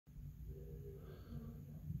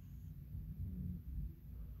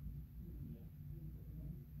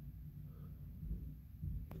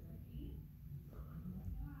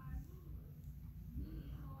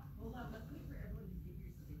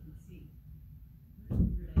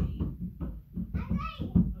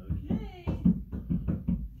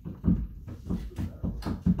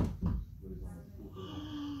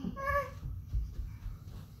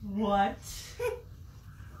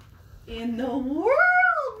in the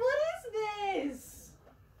world? What is this?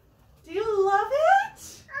 Do you love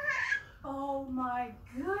it? Oh my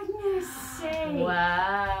goodness sake.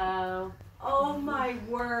 Wow. Oh my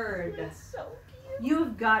word. That's so cute.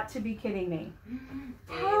 You've got to be kidding me.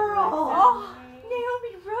 Pearl. Oh,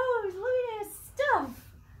 Naomi Rose, look at this stuff.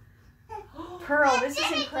 Pearl, this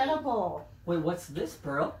is incredible. Wait, what's this,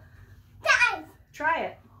 Pearl? Try it. Try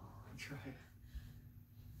it.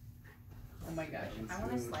 Oh my gosh, I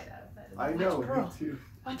want to slide out of bed. I know, Pearl. me too.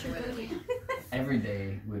 Watch your booty. Every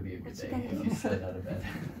day would be a good day if you slid out of bed.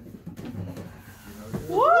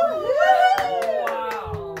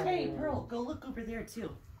 Wow. Hey, Pearl, go look over there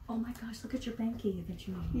too. Oh my gosh, look at your banky that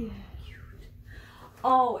you made. Yeah. Cute.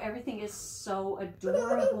 Oh, everything is so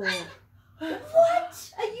adorable.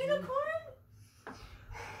 What? A unicorn?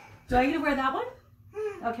 Do I get to wear that one?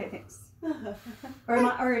 Okay, thanks.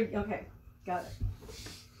 Okay, got it.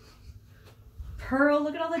 Pearl,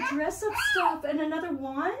 look at all the dress-up stuff and another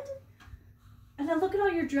wand. And then look at all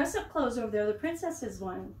your dress-up clothes over there. The princesses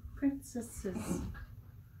one. Princesses.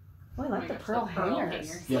 Oh, I like the pearl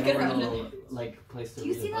hangers. Yeah, Look at a her. little, like, place to Do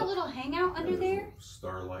you read see a that book. little hangout under there?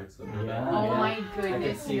 Starlights under Yeah. Oh yeah. my I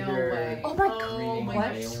goodness, could see no her way. Oh my god. reading my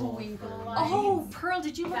Naomi twinkle lights. Oh, Pearl,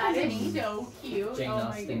 did you look That underneath? is so cute. Jane oh my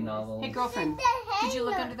Austen goodness. novels. Hey, girlfriend, did you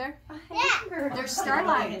look under there? Yeah. There's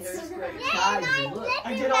starlights. Guys, look.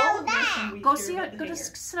 I did all of this and we Go shared see the it. Go to hanger.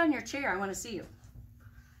 sit on your chair. I want to see you.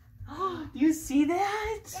 You see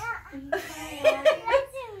that?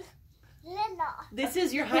 This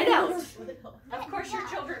is your hideout. Of course your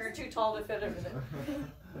children are too tall to fit over there.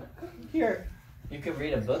 Here. You could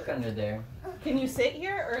read a book under there. Can you sit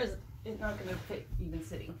here or is it not going to fit even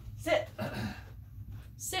sitting? Sit.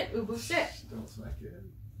 Sit, Ubu, sit. Don't smack your head.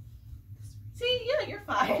 See, yeah, you're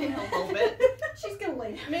fine a little bit. She's going to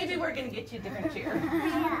lay down. Maybe we're going to get you a different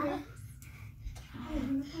chair.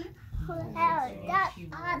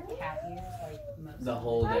 The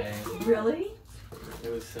whole day. Really?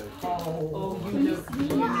 It was so cute. Oh, you look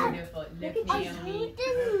beautiful. Look, Naomi.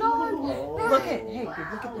 Look at, hey, look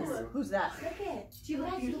at this. Who's that? She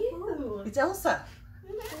looks beautiful. It's Elsa.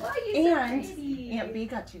 And Aunt B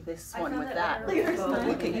got you this one with that.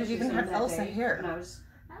 Look at you, even have Elsa here. And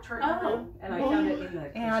I found it in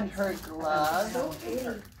the and her glove,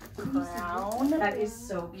 her crown. That is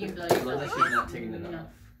so cute. I love that she's not taking it off.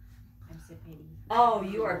 I'm so pretty. Oh,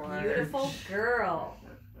 you are a beautiful girl.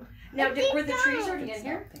 Now, were the trees already in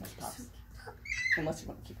here? Unless you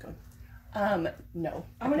want to keep going. No.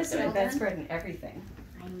 I want to see my bedspread and everything.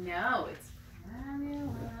 I know, it's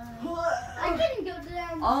fabulous. I didn't go to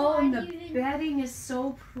that. Oh, and the bedding is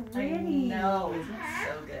so pretty. I know, isn't it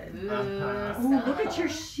so good? Ooh, Oh, look at your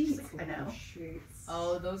sheets. I know.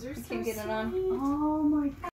 Oh, those are so Can get it on? Oh my